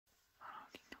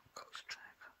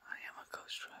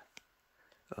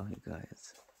Alright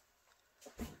guys,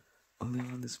 early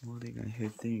on this morning I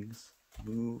heard things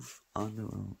move on their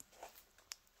own.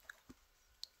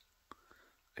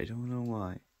 I don't know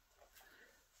why.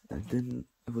 And then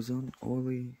it was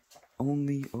only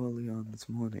early on this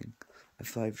morning at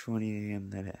 5:20 a.m.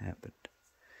 that it happened.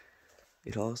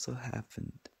 It also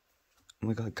happened. Oh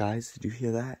my god, guys, did you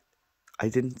hear that? I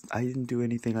didn't do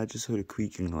anything, I just heard a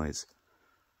creaking noise.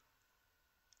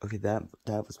 Okay, that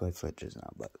was my foot just now,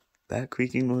 but that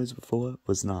creaking noise before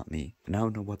was not me. And I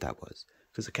don't know what that was.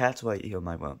 Because the cat's right here in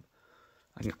my room.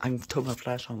 I'm turning my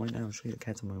flash on right now and show you the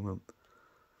cats in my room.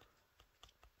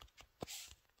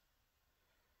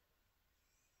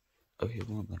 Okay, it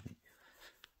won't let me.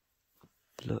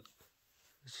 Look,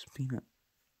 this is Peanut.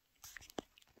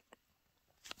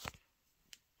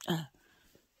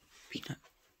 Peanut.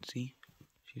 See?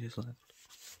 She just left.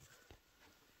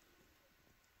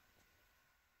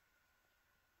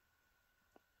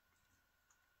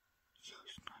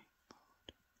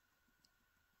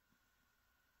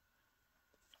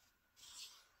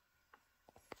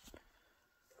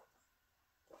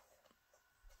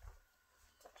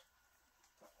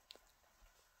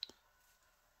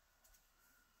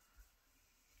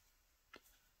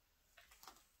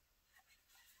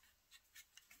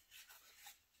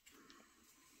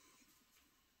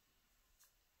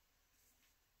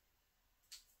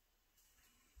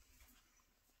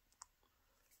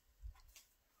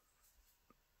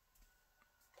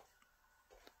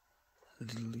 I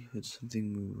literally heard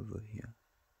something move over here.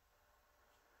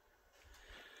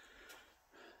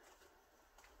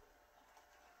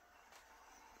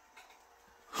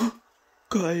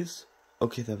 Guys!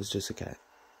 Okay, that was just a cat.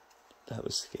 That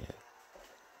was scary.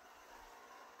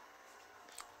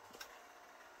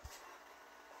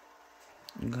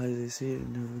 Guys, they say it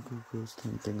never go ghost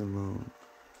hunting alone.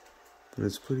 But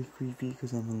it's pretty creepy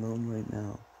because I'm alone right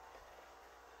now.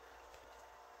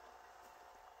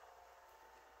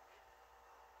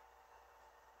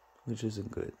 Which isn't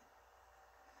good.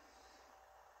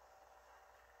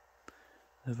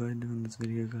 If I'm doing this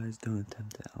video, guys, don't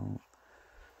attempt it out.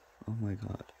 Oh my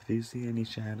god. If you see any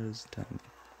shadows, tell me.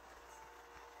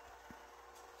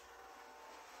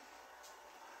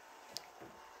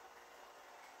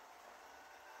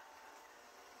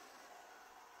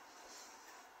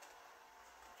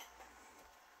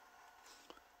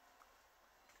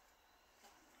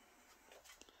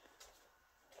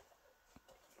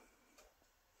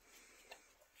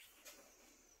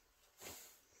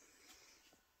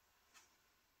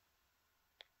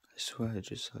 I swear I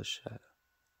just saw a shadow.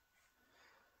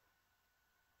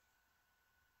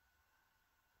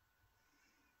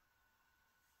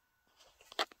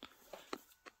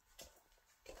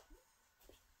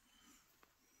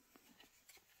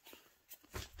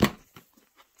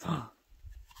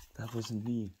 That wasn't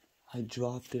me. I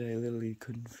dropped it, I literally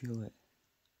couldn't feel it.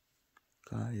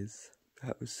 Guys,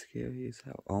 that was scary as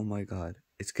hell. Oh my god,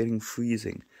 it's getting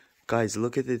freezing. Guys,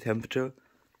 look at the temperature.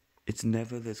 It's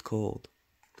never this cold.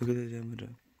 Look at the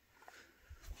temperature.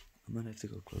 I'm gonna have to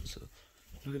go closer.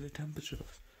 Look at the temperature.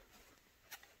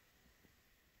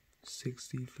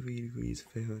 63 degrees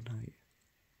Fahrenheit.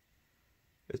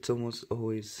 It's almost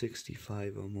always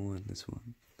 65 or more in this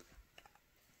one.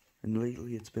 And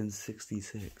lately it's been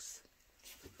 66.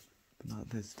 But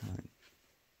not this time.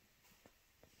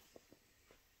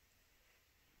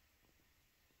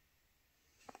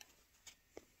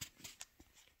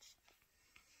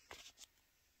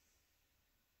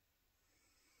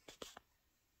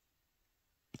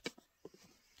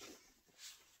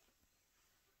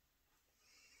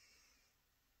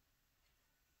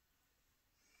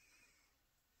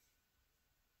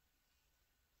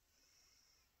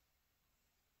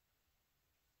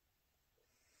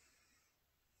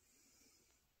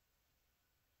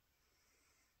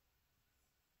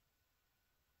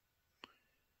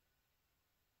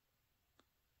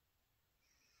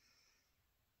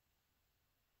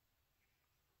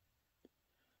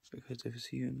 Because I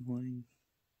see you in the morning.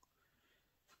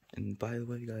 And by the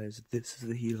way, guys, this is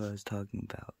the healer I was talking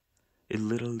about. It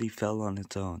literally fell on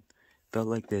its own. Felt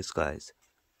like this, guys.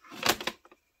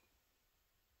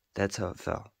 That's how it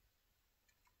fell.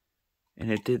 And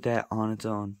it did that on its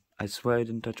own. I swear I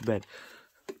didn't touch a bed.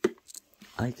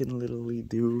 I can literally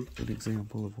do an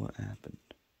example of what happened.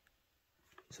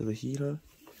 So the heater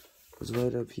was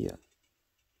right up here.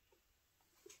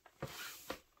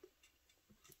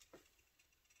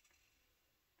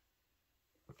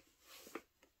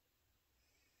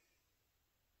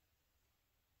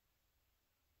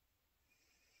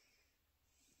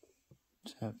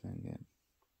 It's happening again.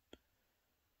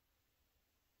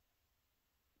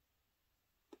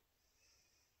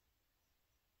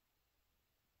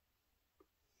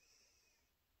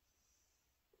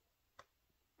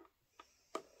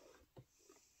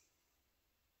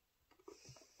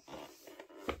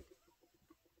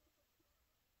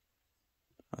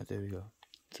 Oh, there we go.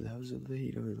 So that was a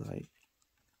later light.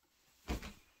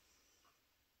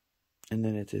 And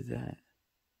then it did that.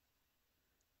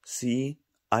 See?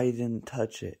 I didn't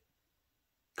touch it.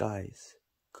 Guys,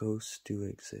 ghosts do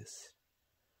exist.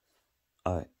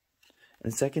 Alright. In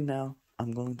a second now,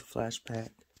 I'm going to flashback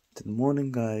to the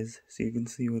morning, guys, so you can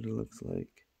see what it looks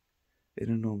like in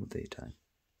a normal daytime.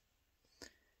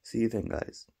 See you then,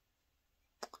 guys.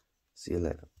 See you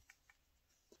later.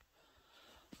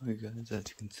 Alright, guys, as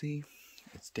you can see,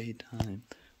 it's daytime.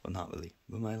 Well, not really,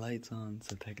 but my light's on,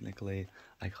 so technically,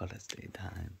 I call it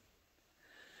daytime.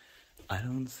 I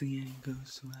don't see any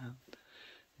ghosts around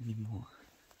anymore.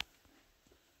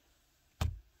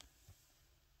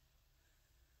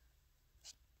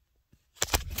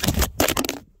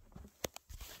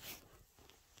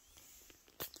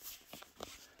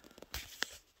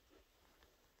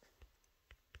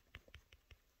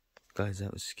 Guys,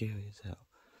 that was scary as hell.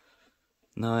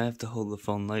 Now I have to hold the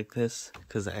phone like this,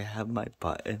 because I have my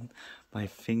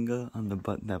finger on the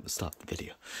button that will stop the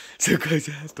video. So guys,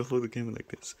 I have to hold the camera like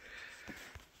this.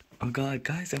 Oh god,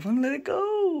 guys, I want to let it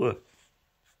go!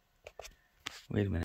 Wait a minute.